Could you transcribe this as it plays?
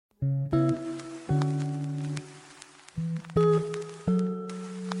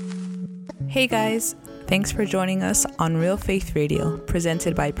Hey guys, thanks for joining us on Real Faith Radio,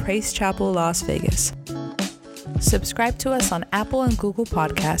 presented by Praise Chapel, Las Vegas. Subscribe to us on Apple and Google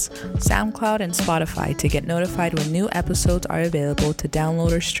Podcasts, SoundCloud, and Spotify to get notified when new episodes are available to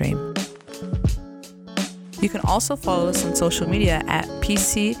download or stream. You can also follow us on social media at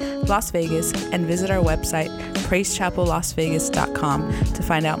PC Las Vegas and visit our website, praisechapellasvegas.com, to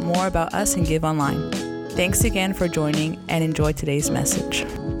find out more about us and give online. Thanks again for joining and enjoy today's message.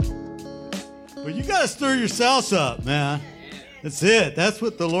 Well, you got to stir yourselves up, man. That's it. That's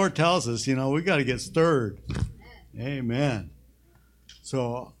what the Lord tells us. You know, we got to get stirred. Amen.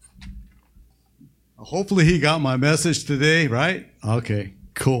 So hopefully he got my message today, right? Okay,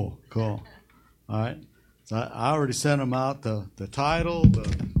 cool. All right. So I already sent him out the title,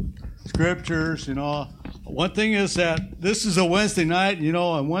 the scriptures, you know. One thing is that this is a Wednesday night, you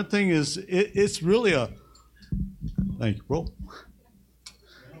know, and one thing is it's really thank you, bro.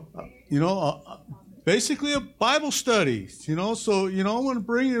 Basically a Bible study, you know. So, you know, I'm going to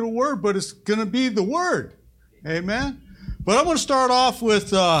bring you the word, but it's going to be the word. Amen. But I'm going to start off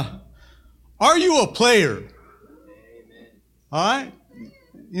with, are you a player? Amen. All right.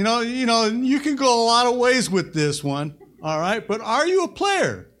 You know, you can go a lot of ways with this one. All right. But are you a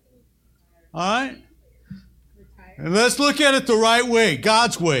player? All right. And let's look at it the right way,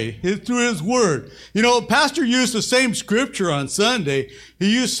 God's way, through His Word. You know, Pastor used the same scripture on Sunday.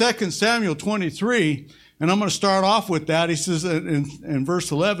 He used 2 Samuel 23, and I'm going to start off with that. He says in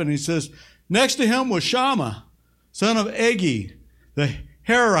verse 11, he says, next to him was Shammah, son of Agi, the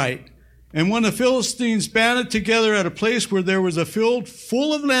Herite. And when the Philistines banded together at a place where there was a field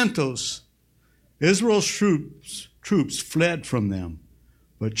full of lentils, Israel's troops fled from them.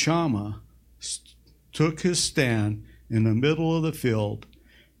 But Shammah took his stand in the middle of the field,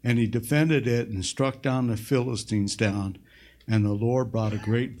 and he defended it and struck down the Philistines down, and the Lord brought a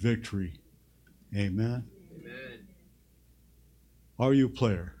great victory. Amen. Amen. Are you a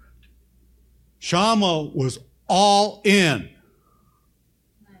player? Shammah was all in.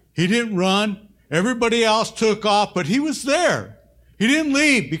 He didn't run. Everybody else took off, but he was there. He didn't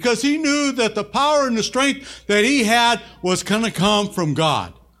leave because he knew that the power and the strength that he had was going to come from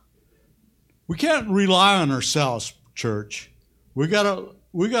God. We can't rely on ourselves, church. We gotta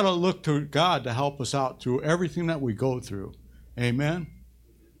look to God to help us out through everything that we go through. Amen.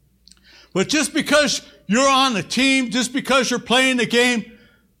 But just because you're on the team, just because you're playing the game,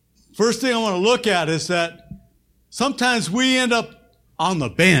 first thing I want to look at is that sometimes we end up on the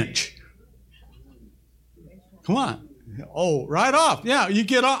bench. Come on. Oh, right off. Yeah, you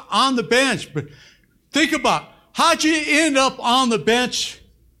get on the bench. But think about, how'd you end up on the bench?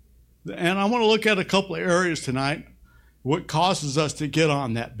 And I want to look at a couple of areas tonight, what causes us to get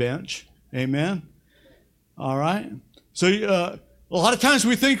on that bench. Amen? All right? So a lot of times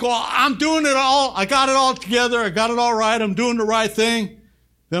we think, well, I'm doing it all. I got it all together. I got it all right. I'm doing the right thing.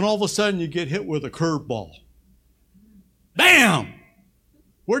 Then all of a sudden you get hit with a curveball. Bam!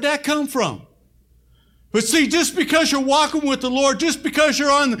 Where'd that come from? But see, just because you're walking with the Lord, just because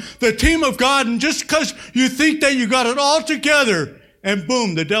you're on the team of God, and just because you think that you got it all together, and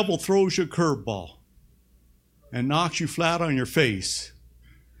boom, the devil throws you a curveball and knocks you flat on your face.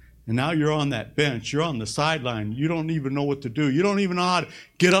 And now you're on that bench. You're on the sideline. You don't even know what to do. You don't even know how to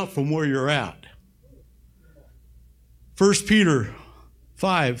get up from where you're at. 1 Peter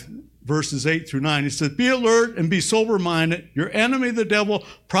 5, verses 8 through 9, it says, be alert and be sober-minded. Your enemy, the devil,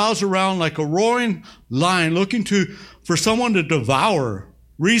 prowls around like a roaring lion looking for someone to devour.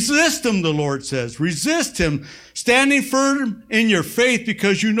 Resist him, the Lord says. Resist him, standing firm in your faith,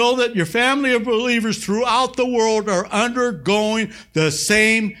 because you know that your family of believers throughout the world are undergoing the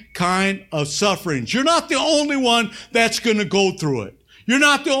same kind of sufferings. You're not the only one that's going to go through it. You're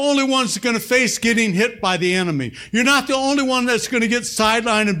not the only one that's going to face getting hit by the enemy. You're not the only one that's going to get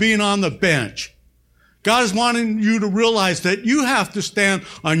sidelined and being on the bench. God is wanting you to realize that you have to stand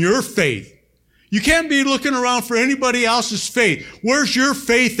on your faith. You can't be looking around for anybody else's faith. Where's your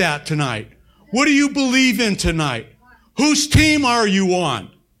faith at tonight? What do you believe in tonight? Whose team are you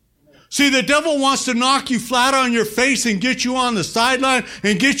on? See, the devil wants to knock you flat on your face and get you on the sideline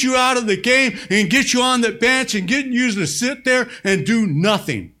and get you out of the game and get you on the bench and get you to sit there and do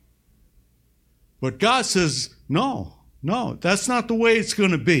nothing. But God says, no, that's not the way it's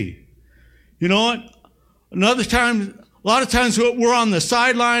going to be. You know what? A lot of times we're on the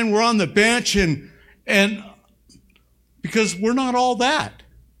sideline, we're on the bench, and because we're not all that.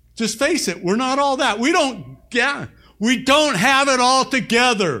 Just face it, we're not all that. We don't have it all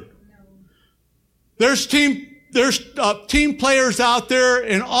together. There's there's team players out there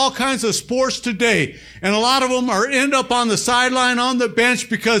in all kinds of sports today. And a lot of them end up on the sideline, on the bench,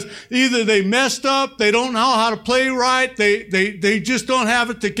 because either they messed up, they don't know how to play right, they just don't have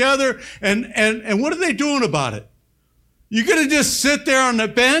it together. And what are they doing about it? You going to just sit there on the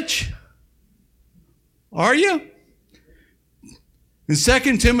bench? Are you? In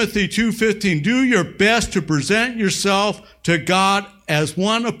 2 Timothy 2:15, do your best to present yourself to God as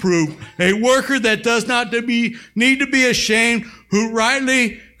one approved, a worker that does not need to be ashamed, who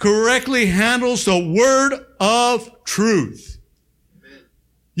correctly handles the word of truth.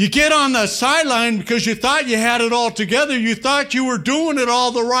 You get on the sideline because you thought you had it all together. You thought you were doing it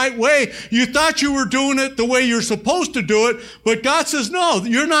all the right way. You thought you were doing it the way you're supposed to do it. But God says, no,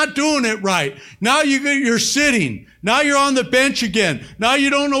 you're not doing it right. Now you're sitting. Now you're on the bench again. Now you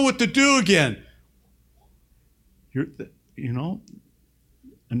don't know what to do again.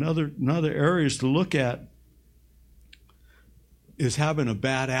 Another areas to look at is having a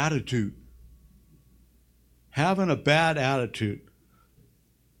bad attitude. Having a bad attitude.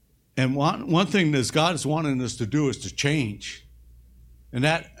 And one thing that God is wanting us to do is to change. And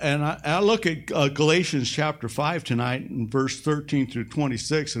I look at Galatians chapter 5 tonight in verse 13 through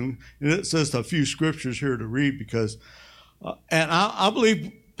 26, and it says a few scriptures here to read because, and I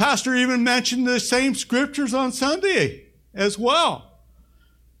believe Pastor even mentioned the same scriptures on Sunday as well.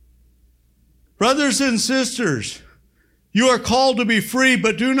 Brothers and sisters, you are called to be free,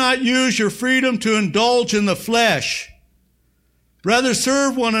 but do not use your freedom to indulge in the flesh. Rather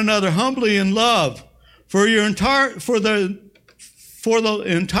serve one another humbly in love, for the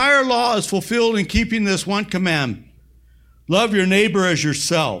entire law is fulfilled in keeping this one command. Love your neighbor as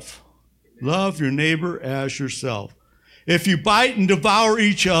yourself. Love your neighbor as yourself. If you bite and devour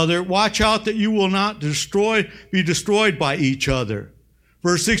each other, watch out that you will not be destroyed by each other.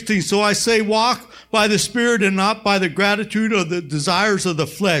 Verse 16, so I say, walk by the Spirit and not by the gratitude of the desires of the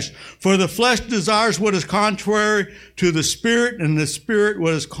flesh. For the flesh desires what is contrary to the Spirit, and the Spirit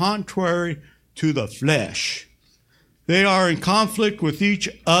what is contrary to the flesh. They are in conflict with each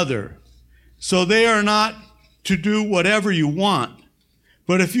other. So they are not to do whatever you want.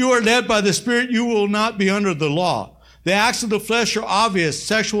 But if you are led by the Spirit, you will not be under the law. The acts of the flesh are obvious: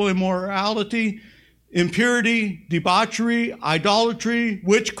 sexual immorality, impurity, debauchery, idolatry,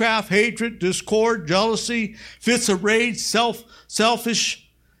 witchcraft, hatred, discord, jealousy, fits of rage,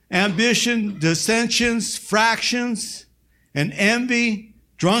 selfish ambition, dissensions, fractions, and envy,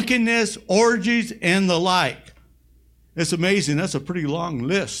 drunkenness, orgies, and the like. It's amazing. That's a pretty long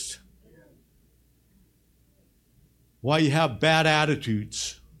list. Why you have bad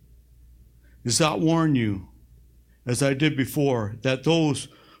attitudes is I warn you, as I did before, that those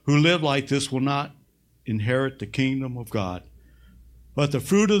who live like this will not inherit the kingdom of God. But the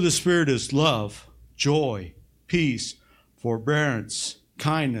fruit of the Spirit is love, joy, peace, forbearance,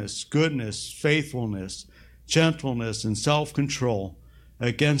 kindness, goodness, faithfulness, gentleness, and self-control.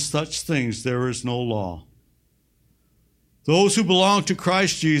 Against such things there is no law. Those who belong to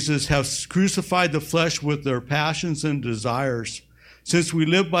Christ Jesus have crucified the flesh with their passions and desires. Since we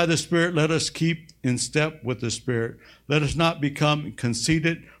live by the Spirit, let us keep in step with the Spirit. Let us not become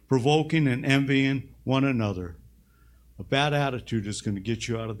conceited, provoking, and envying one another. A bad attitude is going to get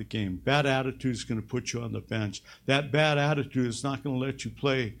you out of the game. Bad attitude is going to put you on the bench. That bad attitude is not going to let you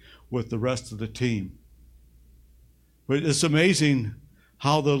play with the rest of the team. But it's amazing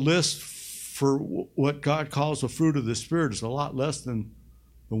how the list for what God calls the fruit of the Spirit is a lot less than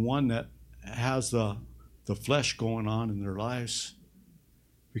the one that has the flesh going on in their lives.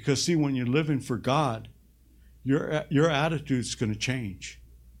 Because see, when you're living for God, your attitude's going to change.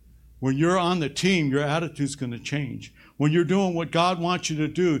 When you're on the team, your attitude's going to change. When you're doing what God wants you to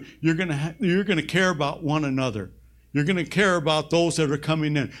do, you're going to care about one another. You're going to care about those that are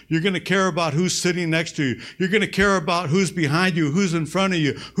coming in. You're going to care about who's sitting next to you. You're going to care about who's behind you, who's in front of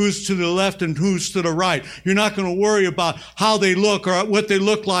you, who's to the left and who's to the right. You're not going to worry about how they look or what they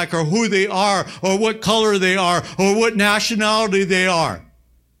look like or who they are or what color they are or what nationality they are.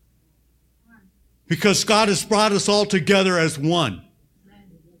 Because God has brought us all together as one.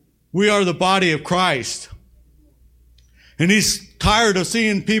 We are the body of Christ. And He's tired of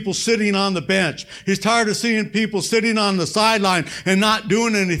seeing people sitting on the bench. He's tired of seeing people sitting on the sideline and not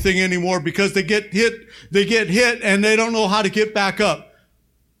doing anything anymore because they get hit and they don't know how to get back up.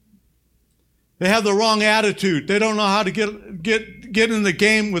 They have the wrong attitude. They don't know how to get in the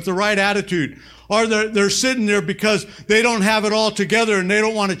game with the right attitude. Or they're sitting there because they don't have it all together and they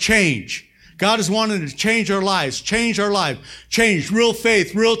don't want to change. God is wanting to change our lives, change real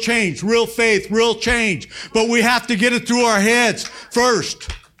faith, real change, real faith, real change. But we have to get it through our heads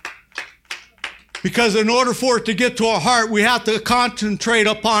first. Because in order for it to get to our heart, we have to concentrate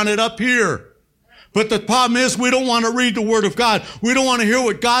upon it up here. But the problem is we don't want to read the Word of God. We don't want to hear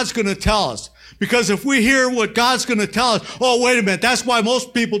what God's going to tell us. Because if we hear what God's going to tell us, oh, wait a minute, that's why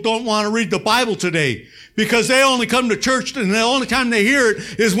most people don't want to read the Bible today. Because they only come to church and the only time they hear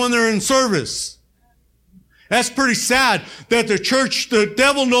it is when they're in service. That's pretty sad that the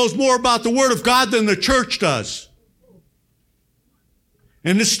devil knows more about the Word of God than the church does.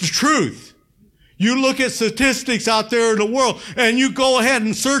 And it's the truth. You look at statistics out there in the world, and you go ahead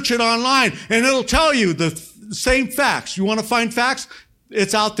and search it online, and it'll tell you the same facts. You want to find facts?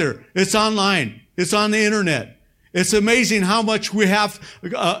 It's out there. It's online. It's on the internet. It's amazing how much we have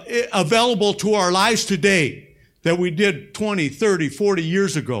available to our lives today that we did 20, 30, 40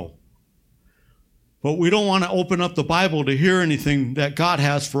 years ago. But we don't want to open up the Bible to hear anything that God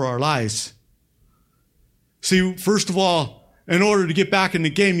has for our lives. See, first of all, in order to get back in the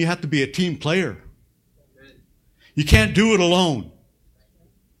game, you have to be a team player. You can't do it alone.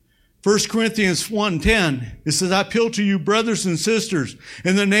 1 Corinthians 1:10, it says, I appeal to you, brothers and sisters,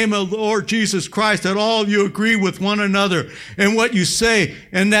 in the name of the Lord Jesus Christ, that all of you agree with one another in what you say,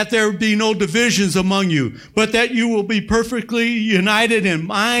 and that there be no divisions among you, but that you will be perfectly united in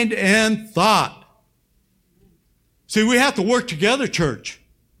mind and thought. See, we have to work together, church.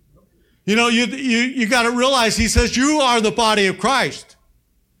 You know, you got to realize, he says, you are the body of Christ.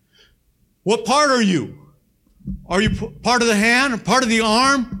 What part are you? Are you part of the hand or part of the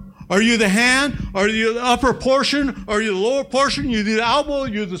arm? Are you the hand? Are you the upper portion? Are you the lower portion? You the elbow?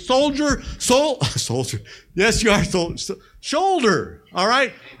 You the soldier? Soldier. Yes, you are. Shoulder. All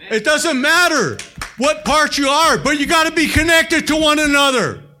right? Amen. It doesn't matter what part you are, but you got to be connected to one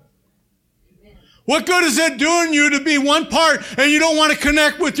another. Amen. What good is it doing you to be one part and you don't want to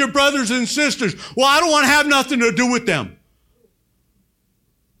connect with your brothers and sisters? Well, I don't want to have nothing to do with them.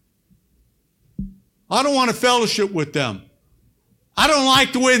 I don't want to fellowship with them. I don't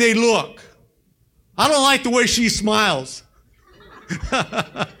like the way they look. I don't like the way she smiles.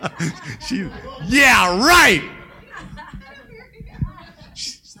 Yeah, right.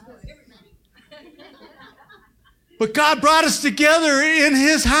 But God brought us together in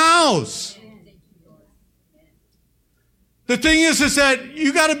His house. The thing is that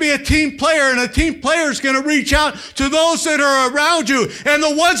you got to be a team player, and a team player is going to reach out to those that are around you. And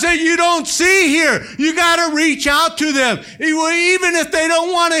the ones that you don't see here, you got to reach out to them. Even if they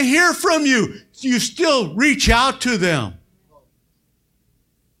don't want to hear from you, you still reach out to them.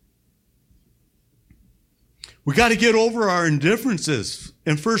 We got to get over our indifferences.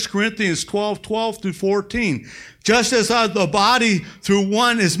 In 1 Corinthians 12:12-14, just as the body through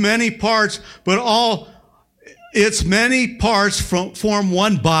one is many parts, but all its many parts form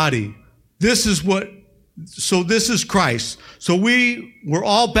one body. This is Christ. So we were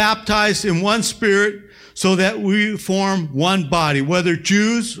all baptized in one Spirit so that we form one body, whether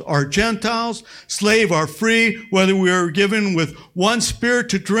Jews or Gentiles, slave or free, whether we are given with one Spirit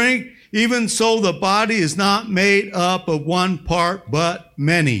to drink. Even so, the body is not made up of one part, but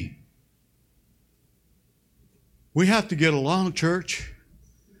many. We have to get along, church.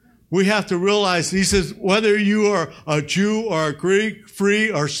 We have to realize, he says, whether you are a Jew or a Greek,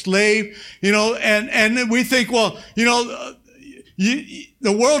 free or slave, and we think, well, the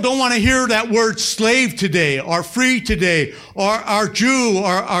world don't want to hear that word slave today, or free today, or Jew,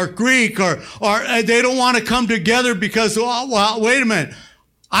 or Greek, or they don't want to come together because, well, wait a minute.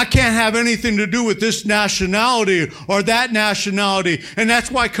 I can't have anything to do with this nationality or that nationality. And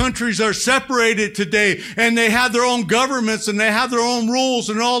that's why countries are separated today. And they have their own governments and they have their own rules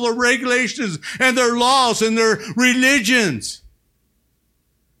and all the regulations and their laws and their religions.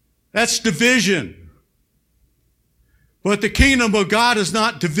 That's division. But the kingdom of God is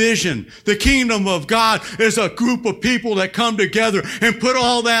not division. The kingdom of God is a group of people that come together and put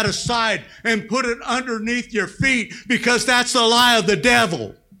all that aside and put it underneath your feet, because that's the lie of the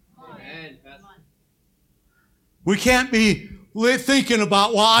devil. We can't be thinking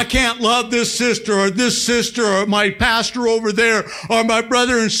about, well, I can't love this sister or my pastor over there or my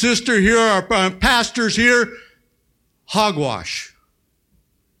brother and sister here or my pastors here. Hogwash.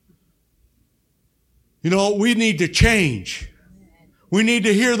 We need to change. We need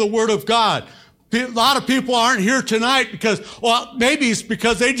to hear the Word of God. A lot of people aren't here tonight because, well, maybe it's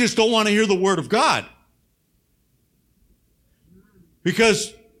because they just don't want to hear the Word of God.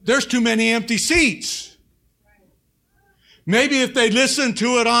 Because there's too many empty seats. Maybe if they listen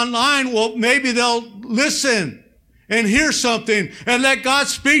to it online, well, maybe they'll listen and hear something and let God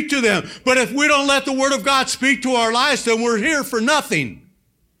speak to them. But if we don't let the Word of God speak to our lives, then we're here for nothing.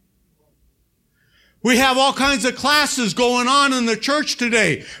 We have all kinds of classes going on in the church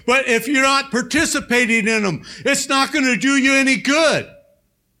today. But if you're not participating in them, it's not going to do you any good.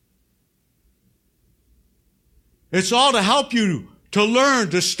 It's all to help you to learn,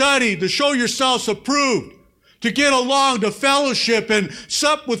 to study, to show yourselves approved, to get along, to fellowship and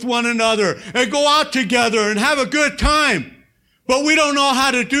sup with one another and go out together and have a good time. But we don't know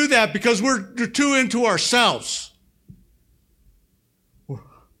how to do that because we're too into ourselves.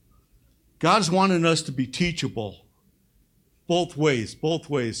 God's wanting us to be teachable. Both ways.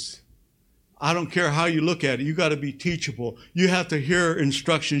 I don't care how you look at it. You got to be teachable. You have to hear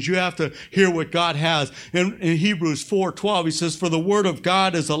instructions. You have to hear what God has. In Hebrews 4:12, he says, "For the word of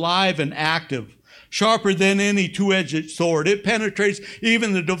God is alive and active, sharper than any two-edged sword. It penetrates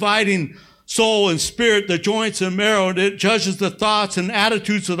even the dividing soul and spirit, the joints and marrow, and it judges the thoughts and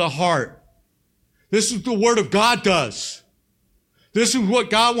attitudes of the heart." This is what the word of God does. This is what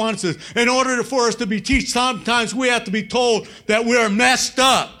God wants us. In order for us to be taught, sometimes we have to be told that we are messed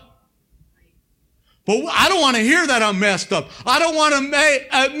up. But I don't want to hear that I'm messed up. I don't want to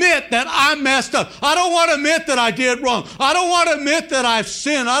admit that I'm messed up. I don't want to admit that I did wrong. I don't want to admit that I've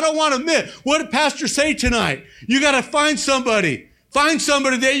sinned. I don't want to admit. What did Pastor say tonight? You got to find somebody. Find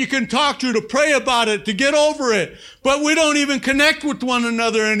somebody that you can talk to pray about it, to get over it. But we don't even connect with one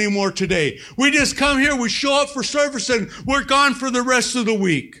another anymore today. We just come here, we show up for service, and we're gone for the rest of the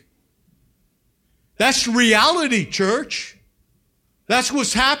week. That's reality, church. That's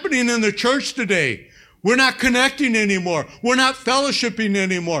what's happening in the church today. We're not connecting anymore. We're not fellowshipping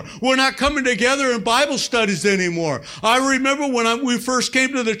anymore. We're not coming together in Bible studies anymore. I remember when we first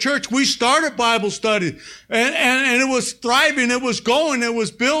came to the church, we started Bible studies, and it was thriving, it was going, it was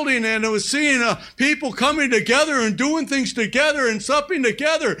building, and it was seeing people coming together and doing things together and supping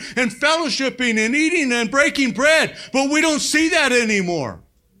together and fellowshipping and eating and breaking bread. But we don't see that anymore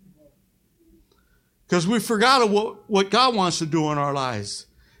because we forgot what God wants to do in our lives.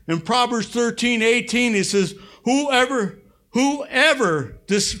 In Proverbs 13:18, he says, whoever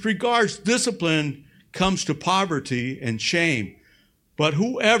disregards discipline comes to poverty and shame. But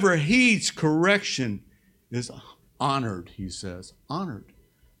whoever heeds correction is honored, he says. Honored.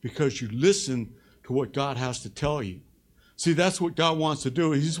 Because you listen to what God has to tell you. See, that's what God wants to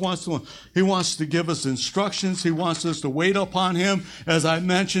do. He wants to give us instructions. He wants us to wait upon him. As I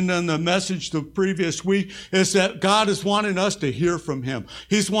mentioned in the message the previous week, is that God is wanting us to hear from him.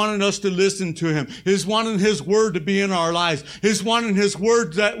 He's wanting us to listen to him. He's wanting his word to be in our lives. He's wanting his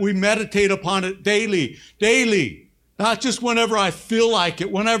word that we meditate upon it daily. Not just whenever I feel like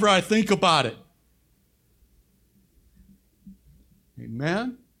it, whenever I think about it.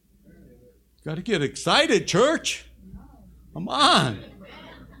 Amen? Got to get excited, church. Come on.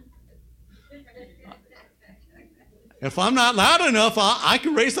 If I'm not loud enough, I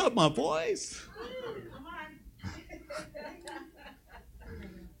can raise up my voice.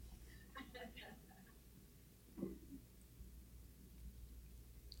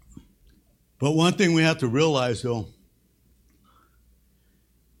 But one thing we have to realize, though,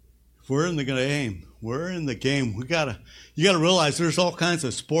 if we're in the game, you gotta realize there's all kinds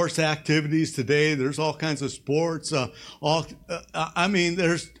of sports activities today. There's all kinds of sports. There's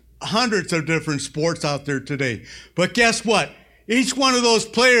hundreds of different sports out there today. But guess what? Each one of those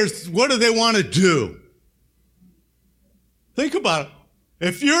players, what do they want to do? Think about it.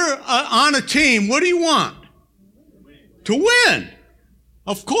 If you're on a team, what do you want? To win.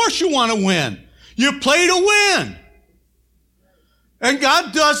 Of course you want to win. You play to win. And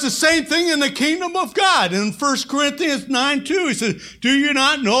God does the same thing in the kingdom of God. In 1 Corinthians 9:2, he says, do you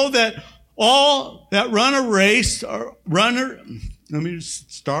not know that all that run a race let me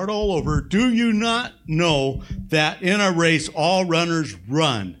start all over. Do you not know that in a race all runners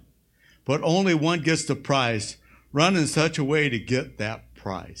run, but only one gets the prize? Run in such a way to get that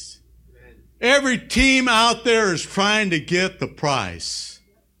prize. Amen. Every team out there is trying to get the prize.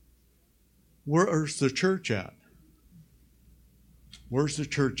 Where's the church at? Where's the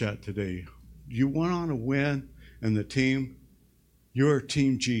church at today? You want to win and the team, you're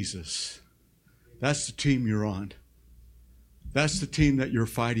Team Jesus. That's the team you're on. That's the team that you're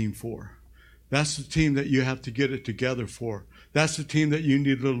fighting for. That's the team that you have to get it together for. That's the team that you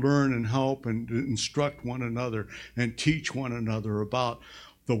need to learn and help and instruct one another and teach one another about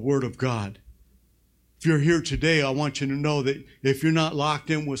the Word of God. If you're here today, I want you to know that if you're not locked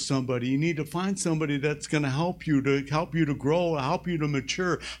in with somebody, you need to find somebody that's going to help you to grow, help you to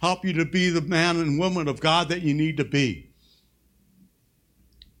mature, help you to be the man and woman of God that you need to be.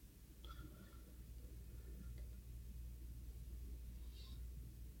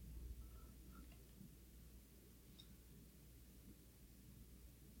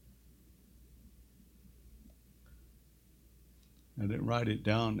 I didn't write it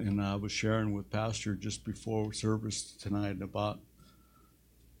down, and I was sharing with Pastor just before service tonight about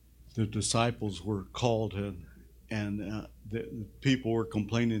the disciples were called, and the people were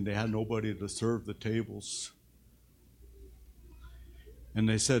complaining they had nobody to serve the tables. And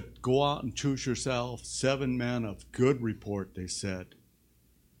they said, go out and choose yourself 7 men of good report, they said,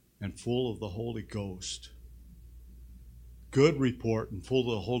 and full of the Holy Ghost. Good report and full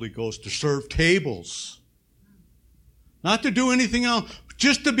of the Holy Ghost to serve tables. Not to do anything else,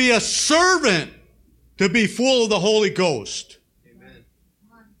 just to be a servant, to be full of the Holy Ghost. Amen.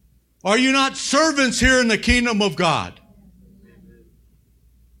 Are you not servants here in the kingdom of God? Amen.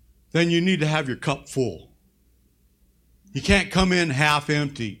 Then you need to have your cup full. You can't come in half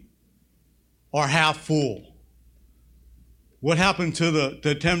empty or half full. What happened to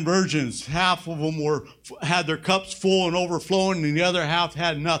the 10 virgins? Half of them had their cups full and overflowing, and the other half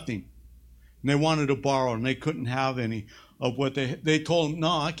had nothing. And they wanted to borrow, and they couldn't have any of what they told them, no,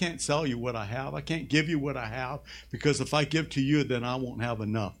 I can't sell you what I have. I can't give you what I have, because if I give to you, then I won't have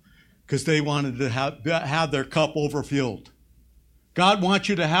enough. Because they wanted to have their cup overfilled. God wants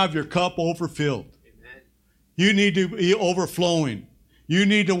you to have your cup overfilled. You need to be overflowing. You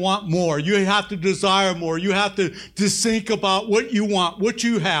need to want more. You have to desire more. You have to think about what you want, what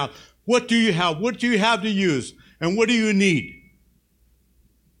you have. What do you have? What do you have to use? And what do you need?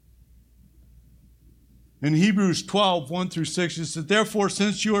 In Hebrews 12, 1-6, it says, therefore,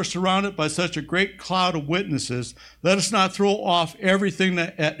 since you are surrounded by such a great cloud of witnesses, let us not throw off everything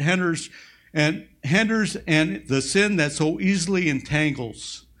that hinders and the sin that so easily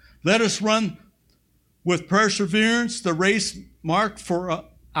entangles. Let us run with perseverance the race marked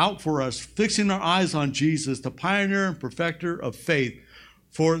out for us, fixing our eyes on Jesus, the pioneer and perfecter of faith.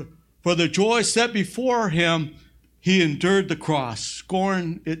 For the joy set before him, he endured the cross,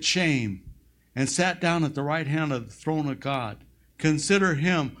 scorning its shame, and sat down at the right hand of the throne of God. Consider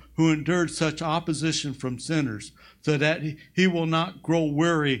him who endured such opposition from sinners, so that he will not grow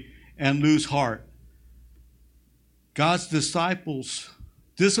weary and lose heart. God's disciplines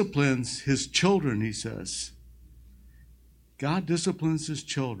his children, he says. God disciplines his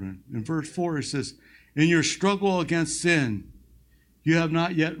children. In verse 4, he says, in your struggle against sin, you have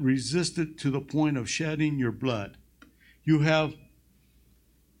not yet resisted to the point of shedding your blood.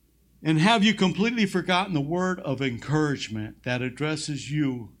 Have you completely forgotten the word of encouragement that addresses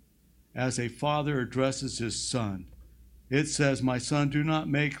you as a father addresses his son? It says, my son, do not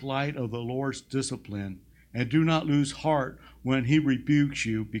make light of the Lord's discipline, and do not lose heart when he rebukes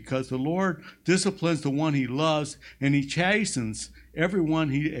you, because the Lord disciplines the one he loves, and he chastens everyone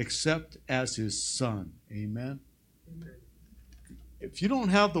he accepts as his son. Amen? Amen. If you don't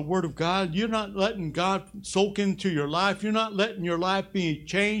have the word of God, you're not letting God soak into your life. You're not letting your life be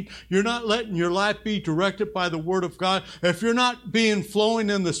changed. You're not letting your life be directed by the word of God. If you're not being flowing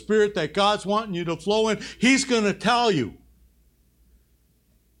in the spirit that God's wanting you to flow in, he's going to tell you.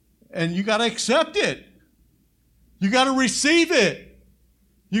 And you got to accept it. You got to receive it.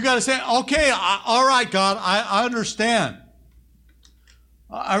 You got to say, okay, all right, God, I understand.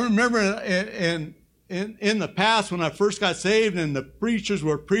 I remember in the past when I first got saved and the preachers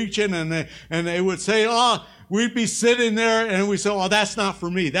were preaching and they would say, oh, we'd be sitting there and we'd say, oh, that's not for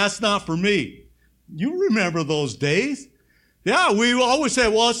me. That's not for me. You remember those days? Yeah, we always say,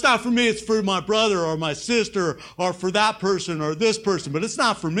 well, it's not for me. It's for my brother or my sister or for that person or this person, but it's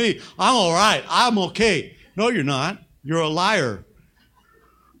not for me. I'm all right. I'm okay. No, you're not. You're a liar.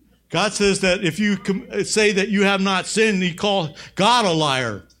 God says that if you say that you have not sinned, you call God a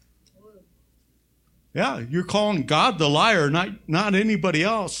liar. Yeah, you're calling God the liar, not anybody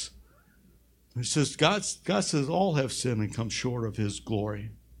else. It says God says all have sinned and come short of his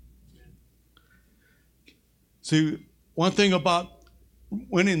glory. See, one thing about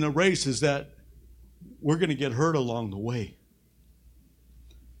winning the race is that we're going to get hurt along the way.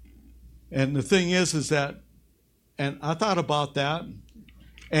 And the thing is that, and I thought about that,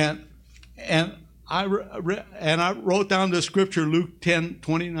 and I wrote down the scripture, Luke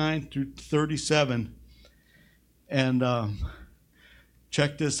 10:29-37, and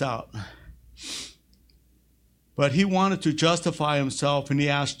check this out. But he wanted to justify himself, and he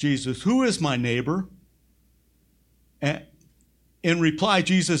asked Jesus, "Who is my neighbor?" And in reply,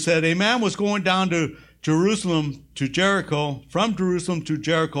 Jesus said, "A man was going down from Jerusalem to Jericho,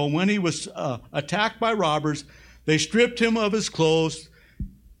 when he was attacked by robbers. They stripped him of his clothes,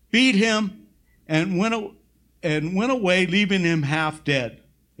 beat him, and went away, leaving him half dead.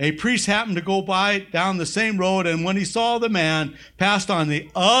 A priest happened to go by down the same road, and when he saw the man, passed on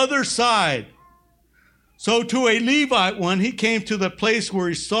the other side. So to a Levite, when he came to the place where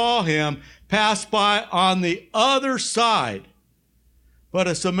he saw him, passed by on the other side. But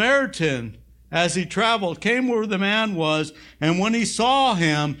a Samaritan, as he traveled, came where the man was, and when he saw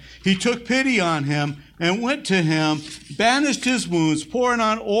him, he took pity on him and went to him, bandaged his wounds, pouring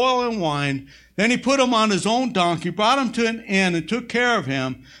on oil and wine. Then he put him on his own donkey, brought him to an inn, and took care of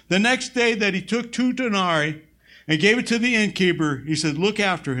him. The next day that he took 2 denarii and gave it to the innkeeper, he said, "Look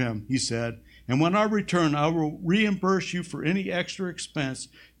after him," he said, "and when I return, I will reimburse you for any extra expense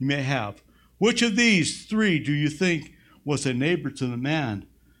you may have." Which of these 3 do you think was a neighbor to the man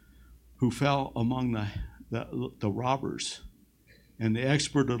who fell among the robbers? And the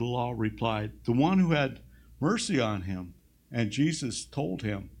expert of the law replied, "The one who had mercy on him." And Jesus told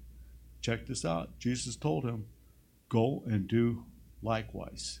him, check this out, Jesus told him, "Go and do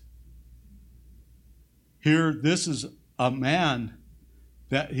likewise." Here, this is a man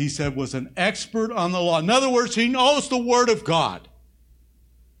that he said was an expert on the law. In other words, he knows the Word of God.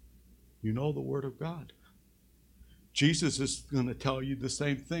 You know the Word of God. Jesus is going to tell you the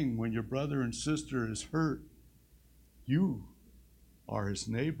same thing. When your brother and sister is hurt, you are his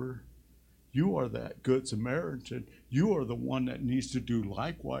neighbor. You are that good Samaritan. You are the one that needs to do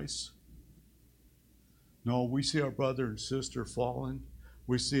likewise. No, we see our brother and sister fallen.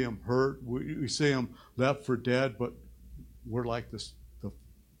 We see them hurt. We see them left for dead, but we're like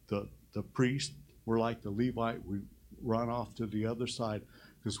the priest. We're like the Levite. We run off to the other side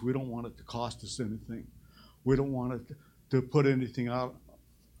because we don't want it to cost us anything. We don't want it to put anything out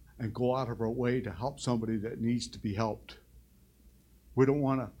and go out of our way to help somebody that needs to be helped. We don't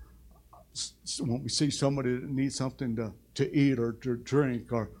want to, when we see somebody that needs something to eat or to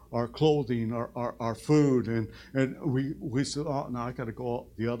drink or our clothing or our food, and we say, "Oh, no, I got to go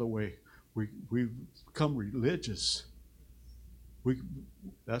the other way." We become religious.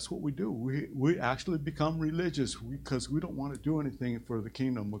 That's what we do. We actually become religious because we don't want to do anything for the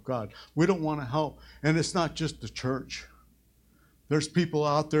kingdom of God. We don't want to help. And it's not just the church. There's people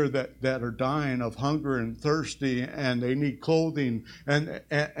out there that are dying of hunger and thirsty, and they need clothing and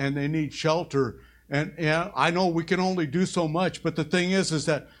they need shelter. And I know we can only do so much, but the thing is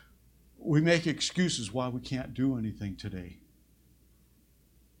that we make excuses why we can't do anything today.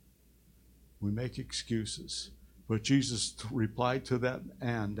 We make excuses. But Jesus replied to that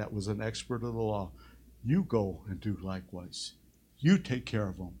man that was an expert of the law, "You go and do likewise. You take care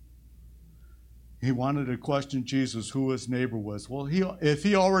of them." He wanted to question Jesus who his neighbor was. Well, if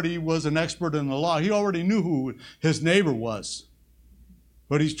he already was an expert in the law, he already knew who his neighbor was.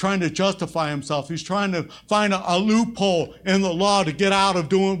 But he's trying to justify himself. He's trying to find a loophole in the law to get out of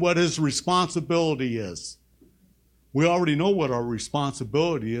doing what his responsibility is. We already know what our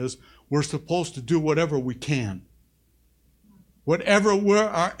responsibility is. We're supposed to do whatever we can. Whatever we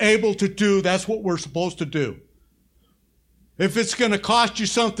are able to do, that's what we're supposed to do. If it's going to cost you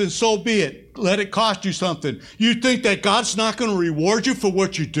something, so be it. Let it cost you something. You think that God's not going to reward you for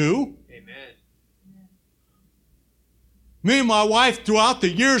what you do? Amen. Me and my wife, throughout the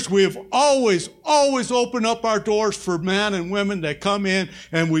years, we have always opened up our doors for men and women that come in,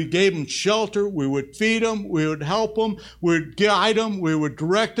 and we gave them shelter. We would feed them. We would help them. We would guide them. We would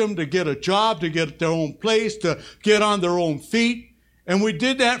direct them to get a job, to get their own place, to get on their own feet. And we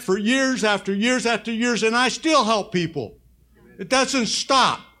did that for years after years after years, and I still help people. It doesn't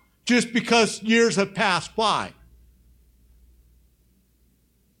stop just because years have passed by.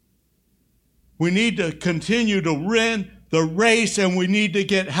 We need to continue to run the race, and we need to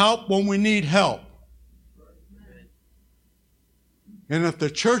get help when we need help. And if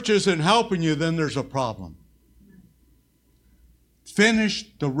the church isn't helping you, then there's a problem.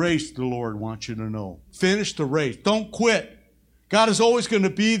 Finish the race, the Lord wants you to know. Finish the race. Don't quit. God is always going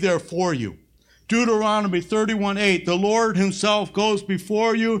to be there for you. Deuteronomy 31:8, "The Lord himself goes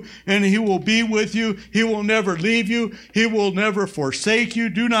before you, and he will be with you. He will never leave you. He will never forsake you.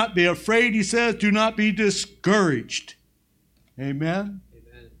 Do not be afraid," he says. "Do not be discouraged." Amen?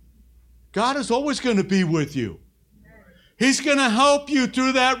 Amen. God is always going to be with you. He's going to help you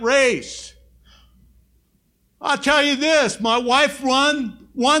through that race. I'll tell you this, my wife won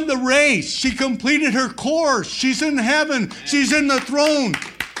the race. She completed her course. She's in heaven. She's in the throne.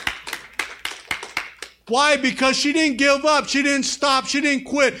 Why? Because she didn't give up. She didn't stop. She didn't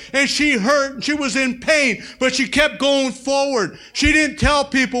quit. And she hurt and she was in pain, but she kept going forward. She didn't tell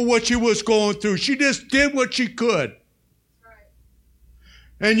people what she was going through. She just did what she could.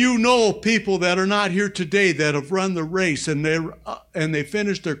 And you know people that are not here today that have run the race and they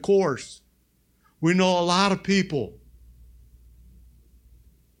finished their course. We know a lot of people.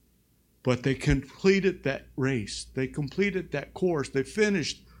 But they completed that race. They completed that course. They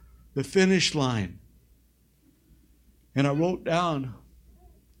finished the finish line. And I wrote down,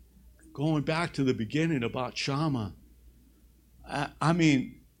 going back to the beginning about Shammah, I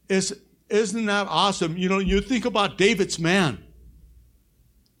mean, isn't that awesome? You know, you think about David's man.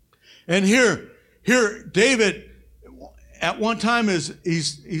 And here David, at one time,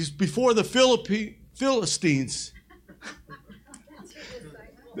 he's before the Philistines.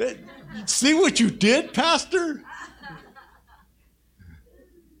 See what you did, Pastor?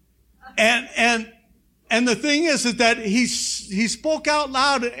 And the thing is that he spoke out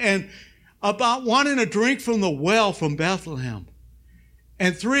loud and about wanting a drink from the well from Bethlehem.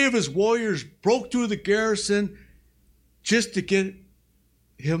 And 3 of his warriors broke through the garrison just to get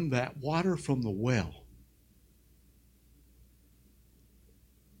him that water from the well.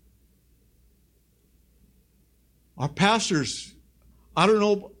 Our pastors, I don't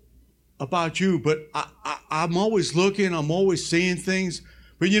know about you, but I'm always looking, I'm always seeing things.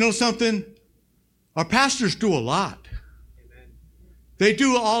 But you know something? Our pastors do a lot. Amen. They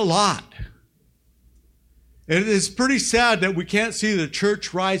do a lot. And it's pretty sad that we can't see the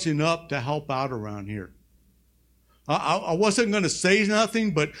church rising up to help out around here. I wasn't going to say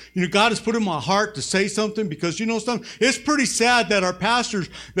nothing, but you know, God has put in my heart to say something because you know something. It's pretty sad that our pastors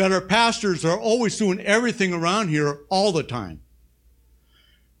are always doing everything around here all the time.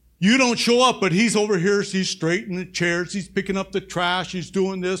 You don't show up, but he's over here. He's straightening the chairs. He's picking up the trash. He's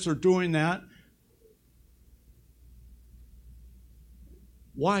doing this or doing that.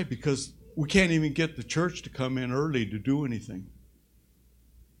 Why? Because we can't even get the church to come in early to do anything.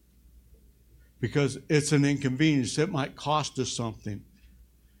 Because it's an inconvenience. It might cost us something.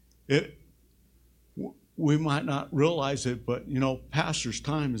 We might not realize it, but, you know, pastor's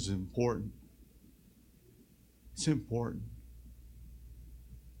time is important. It's important.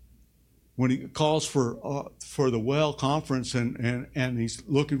 When he calls for the well conference and he's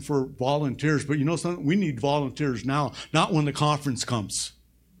looking for volunteers, but you know something? We need volunteers now, not when the conference comes.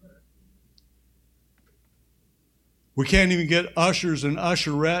 We can't even get ushers and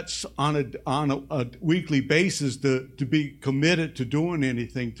usherettes on a weekly basis to be committed to doing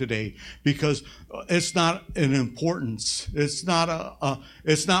anything today because it's not an importance. It's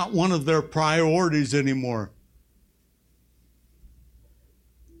not one of their priorities anymore.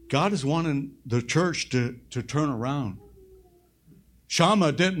 God is wanting the church to turn around.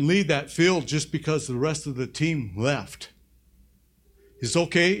 Shammah didn't leave that field just because the rest of the team left. It's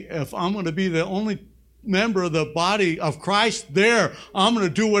okay if I'm going to be the only member of the body of Christ there, I'm going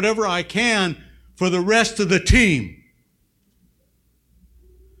to do whatever I can for the rest of the team.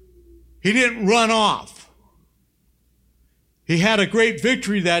 He didn't run off. He had a great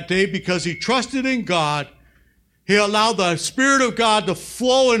victory that day because he trusted in God. He allowed the Spirit of God to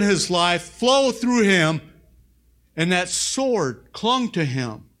flow in his life, flow through him, and that sword clung to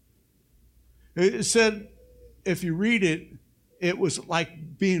him. It said, if you read it, it was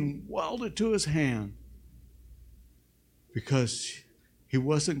like being welded to his hand. Because he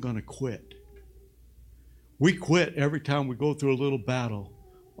wasn't going to quit. We quit every time we go through a little battle.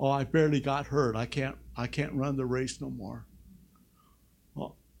 Oh, I barely got hurt. I can't run the race no more.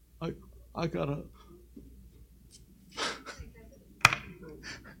 Oh, I gotta.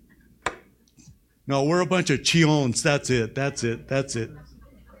 No, we're a bunch of chiones. That's it.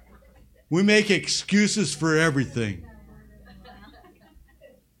 We make excuses for everything.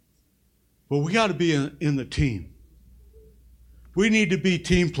 But we got to be in the team. We need to be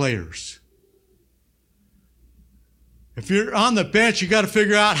team players. If you're on the bench, you got to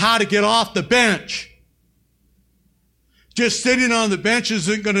figure out how to get off the bench. Just sitting on the bench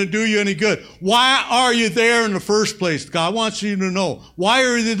isn't going to do you any good. Why are you there in the first place? God wants you to know. Why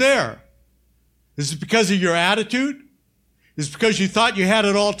are you there? Is it because of your attitude? Is it because you thought you had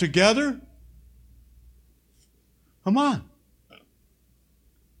it all together? Come on.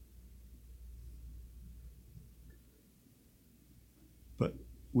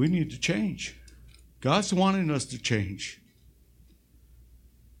 We need to change. God's wanting us to change.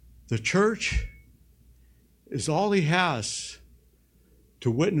 The church is all he has to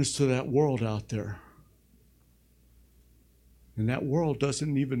witness to that world out there. And that world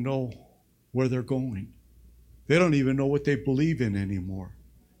doesn't even know where they're going. They don't even know what they believe in anymore.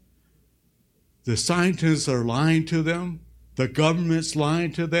 The scientists are lying to them. The government's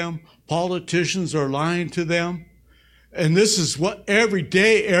lying to them. Politicians are lying to them. And this is what every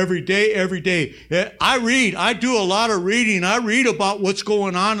day. I do a lot of reading. I read about what's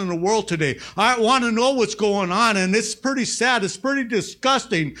going on in the world today. I want to know what's going on, and it's pretty sad. It's pretty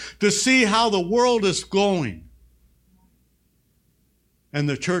disgusting to see how the world is going. And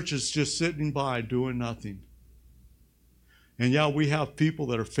the church is just sitting by doing nothing. And yeah, we have people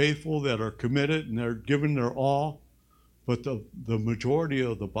that are faithful, that are committed, and they're giving their all. But the majority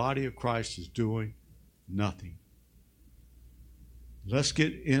of the body of Christ is doing nothing. Let's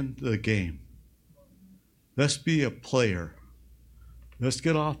get in the game. Let's be a player. Let's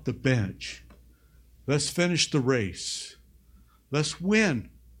get off the bench. Let's finish the race. Let's win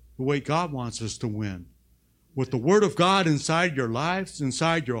the way God wants us to win. With the Word of God inside your lives,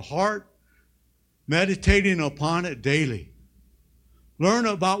 inside your heart, meditating upon it daily. Learn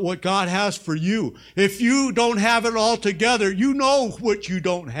about what God has for you. If you don't have it all together, you know what you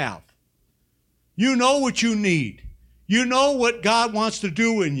don't have. You know what you need. You know what God wants to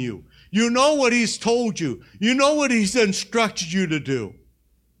do in you. You know what He's told you. You know what He's instructed you to do.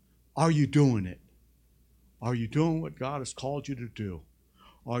 Are you doing it? Are you doing what God has called you to do?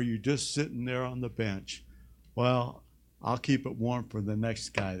 Or are you just sitting there on the bench? Well, I'll keep it warm for the next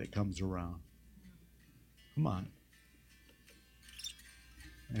guy that comes around. Come on.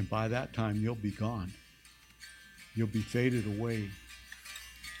 And by that time, you'll be gone. You'll be faded away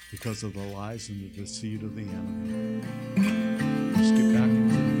because of the lies and the deceit of the enemy. Let's get back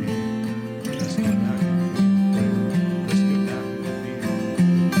into